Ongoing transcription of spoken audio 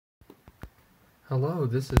Hello,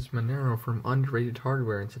 this is Monero from Underrated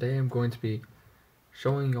Hardware, and today I'm going to be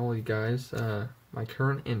showing all you guys my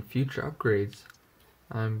current and future upgrades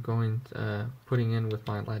I'm putting in with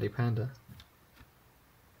my Lattepanda.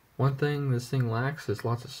 One thing this thing lacks is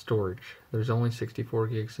lots of storage. There's only 64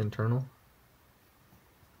 gigs internal,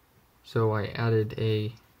 so I added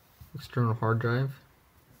a external hard drive.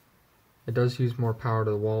 It does use more power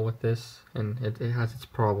to the wall with this, and it has its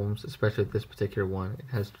problems, especially with this particular one. It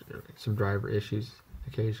has some driver issues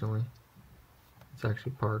occasionally. It's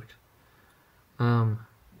actually parked.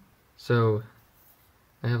 So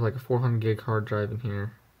I have like a 400 gig hard drive in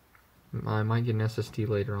here. I might get an SSD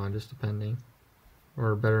later on, just depending,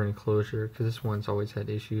 or a better enclosure, because this one's always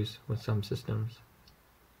had issues with some systems.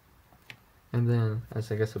 And then,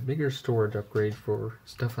 as I guess a bigger storage upgrade for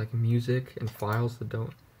stuff like music and files that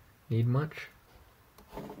don't need much,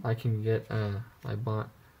 I can get I bought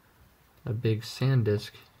a big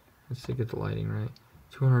SanDisk. Let's see, get the lighting right.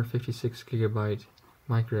 256 gigabyte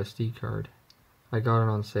micro SD card. I got it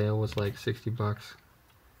on sale. It was like 60 bucks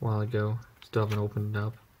a while ago. Still haven't opened it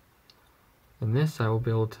up. And this I will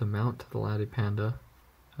be able to mount to the Lattepanda.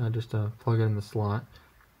 Just plug it in the slot,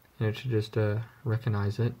 and it should just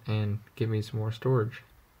recognize it and give me some more storage.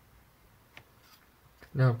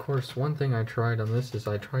 Now, of course, one thing I tried on this is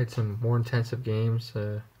I tried some more intensive games,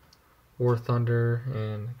 War Thunder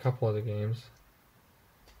and a couple other games,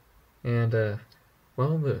 and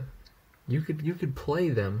well, you could play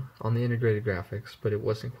them on the integrated graphics, but it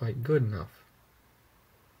wasn't quite good enough.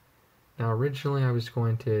 Now, originally I was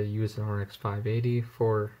going to use an RX 580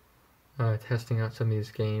 for testing out some of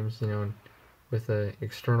these games, with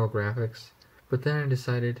external graphics, but then I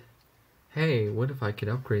decided, hey, what if I could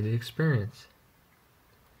upgrade the experience?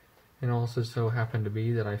 And also so happened to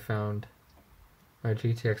be that I found a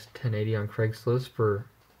GTX 1080 on Craigslist for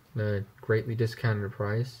a greatly discounted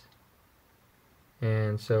price.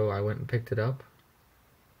 And so I went and picked it up.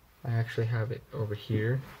 I actually have it over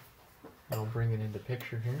here. I'll bring it into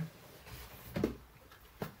picture here.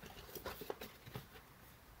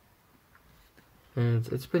 And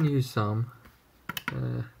it's been used some.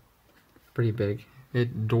 Pretty big.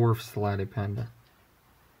 It dwarfs the Lattepanda.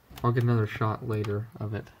 I'll get another shot later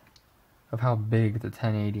of it, of how big the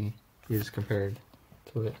 1080 is compared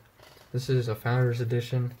to it. This is a Founders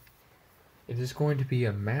Edition. It is going to be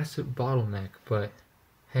a massive bottleneck, but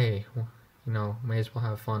hey, may as well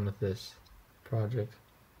have fun with this project.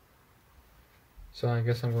 So I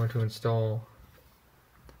guess I'm going to install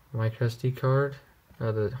a micro SD card.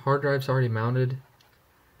 The hard drive's already mounted.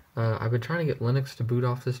 I've been trying to get Linux to boot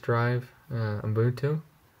off this drive, Ubuntu,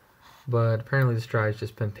 but apparently this drive's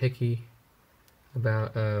just been picky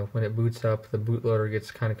about when it boots up. The bootloader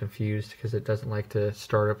gets kind of confused because it doesn't like to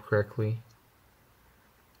start up correctly,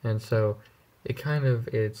 and so it's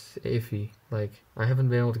iffy. Like, I haven't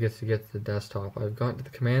been able to get to the desktop. I've gotten to the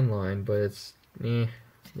command line, but it's having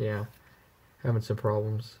some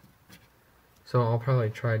problems. So I'll probably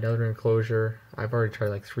try another enclosure. I've already tried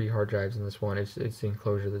like 3 hard drives in this one. It's the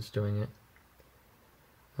enclosure that's doing it.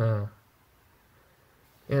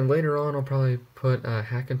 And later on I'll probably put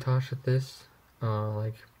Hackintosh with this.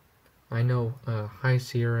 I know High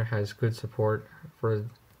Sierra has good support for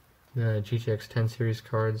the GTX 10 series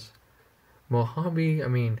cards. Mojave,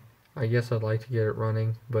 I guess I'd like to get it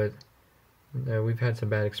running, but we've had some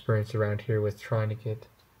bad experience around here with trying to get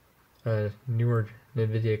newer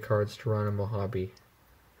NVIDIA cards to run on Mojave.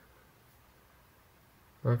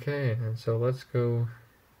 Okay, and so let's go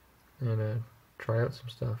and try out some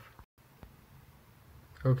stuff.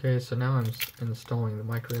 Okay, so now I'm installing the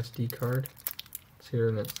micro SD card. It's here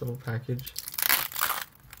in this little package.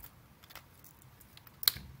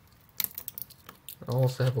 I'll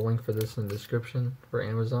also have a link for this in the description for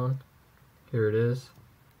Amazon. Here it is.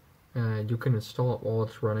 You can install it while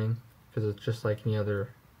it's running, because it's just like any other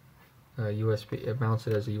USB. It mounts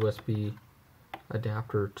it as a USB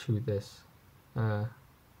adapter to this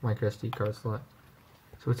micro SD card slot.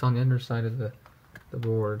 So it's on the underside of the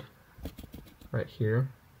board right here,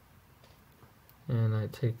 and I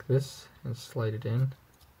take this and slide it in,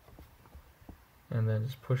 and then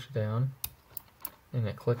just push it down, and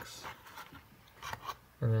it clicks,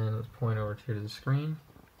 and then let's point over to the screen,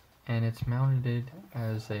 and it's mounted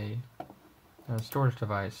as a storage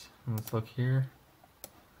device. And let's look here,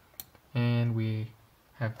 and we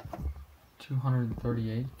have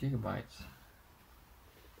 238 gigabytes.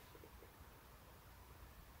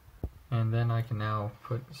 And then I can now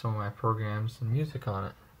put some of my programs and music on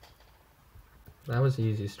it. That was an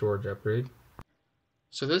easy storage upgrade.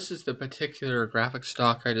 So this is the particular graphics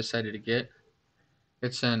dock I decided to get.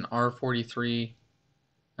 It's an R43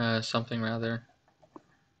 something rather.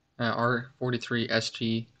 R43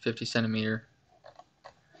 SG 50 centimeter,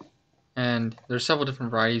 and there's several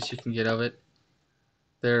different varieties you can get of it.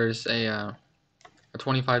 There's a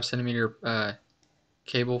 25 centimeter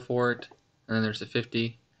cable for it, and then there's a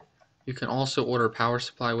 50. You can also order a power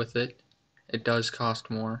supply with it. It does cost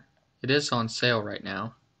more. It is on sale right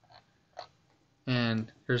now.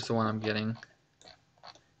 And here's the one I'm getting.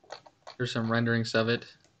 Here's some renderings of it.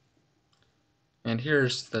 And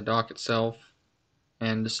here's the dock itself,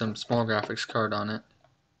 and some small graphics card on it,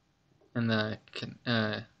 and the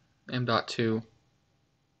M.2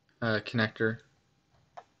 connector.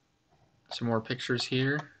 Some more pictures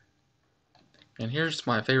here. And here's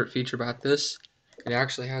my favorite feature about this. It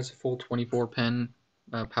actually has a full 24-pin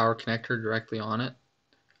power connector directly on it.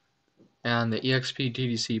 And the EXP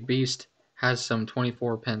GDC Beast has some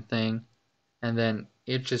 24-pin thing, and then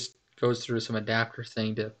it just goes through some adapter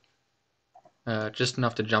thing to just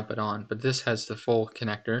enough to jump it on. But this has the full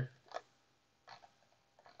connector.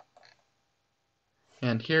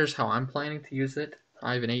 And here's how I'm planning to use it.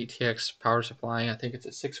 I have an ATX power supply. I think it's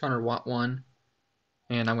a 600 watt one.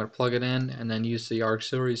 And I'm going to plug it in and then use the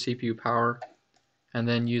auxiliary CPU power, and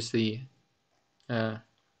then use the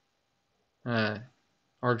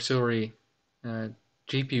auxiliary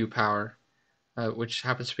GPU power, which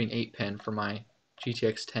happens to be an 8-pin for my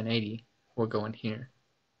GTX 1080, will go in here.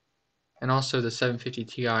 And also the 750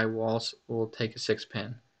 Ti will take a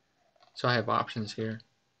 6-pin. So I have options here.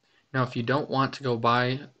 Now if you don't want to go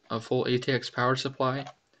buy a full ATX power supply,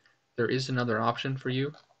 there is another option for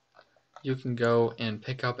you. You can go and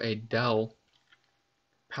pick up a Dell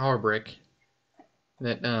power brick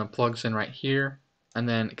that plugs in right here, and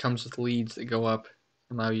then it comes with leads that go up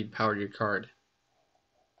and allow you to power your card.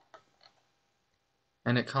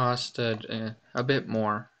 And it costs a bit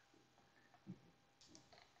more.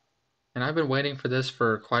 And I've been waiting for this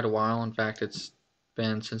for quite a while. In fact, it's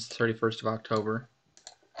been since the 31st of October.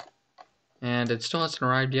 And it still hasn't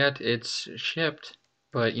arrived yet. It's shipped,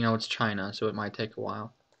 but you know, it's China, so it might take a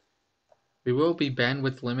while. We will be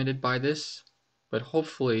bandwidth limited by this, but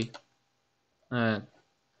hopefully it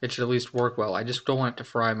should at least work well. I just don't want it to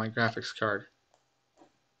fry my graphics card.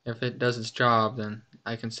 If it does its job, then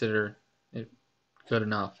I consider it good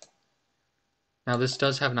enough. Now this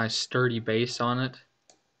does have a nice sturdy base on it.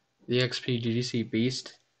 The XP GDC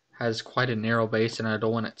Beast has quite a narrow base, and I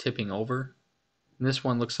don't want it tipping over. And this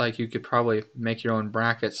one looks like you could probably make your own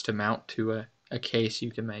brackets to mount to a case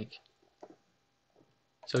you can make.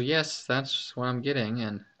 So yes, that's what I'm getting,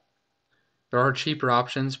 and there are cheaper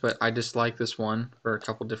options, but I just like this one for a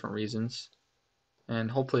couple different reasons.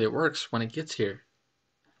 And hopefully it works when it gets here.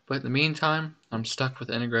 But in the meantime, I'm stuck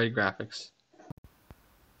with integrated graphics.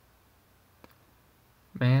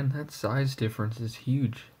 Man, that size difference is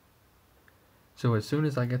huge. So as soon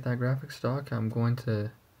as I get that graphics dock, I'm going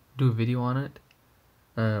to do a video on it.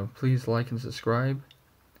 Please like and subscribe,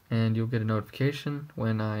 and you'll get a notification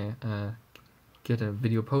when I get a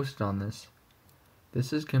video posted on this.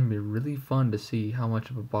 This is going to be really fun to see how much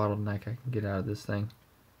of a bottleneck I can get out of this thing.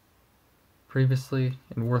 Previously,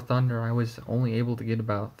 in War Thunder, I was only able to get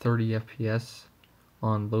about 30 FPS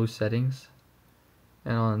on low settings.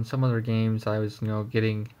 And on some other games, I was,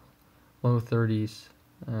 getting low 30s,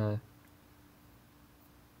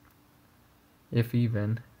 if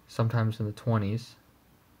even, sometimes in the 20s.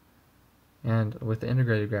 And with the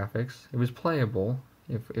integrated graphics, it was playable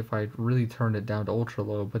if I really turned it down to ultra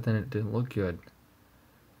low, but then it didn't look good.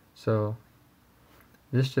 So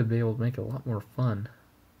this should be able to make it a lot more fun.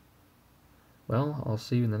 Well, I'll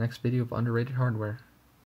see you in the next video of underrated hardware.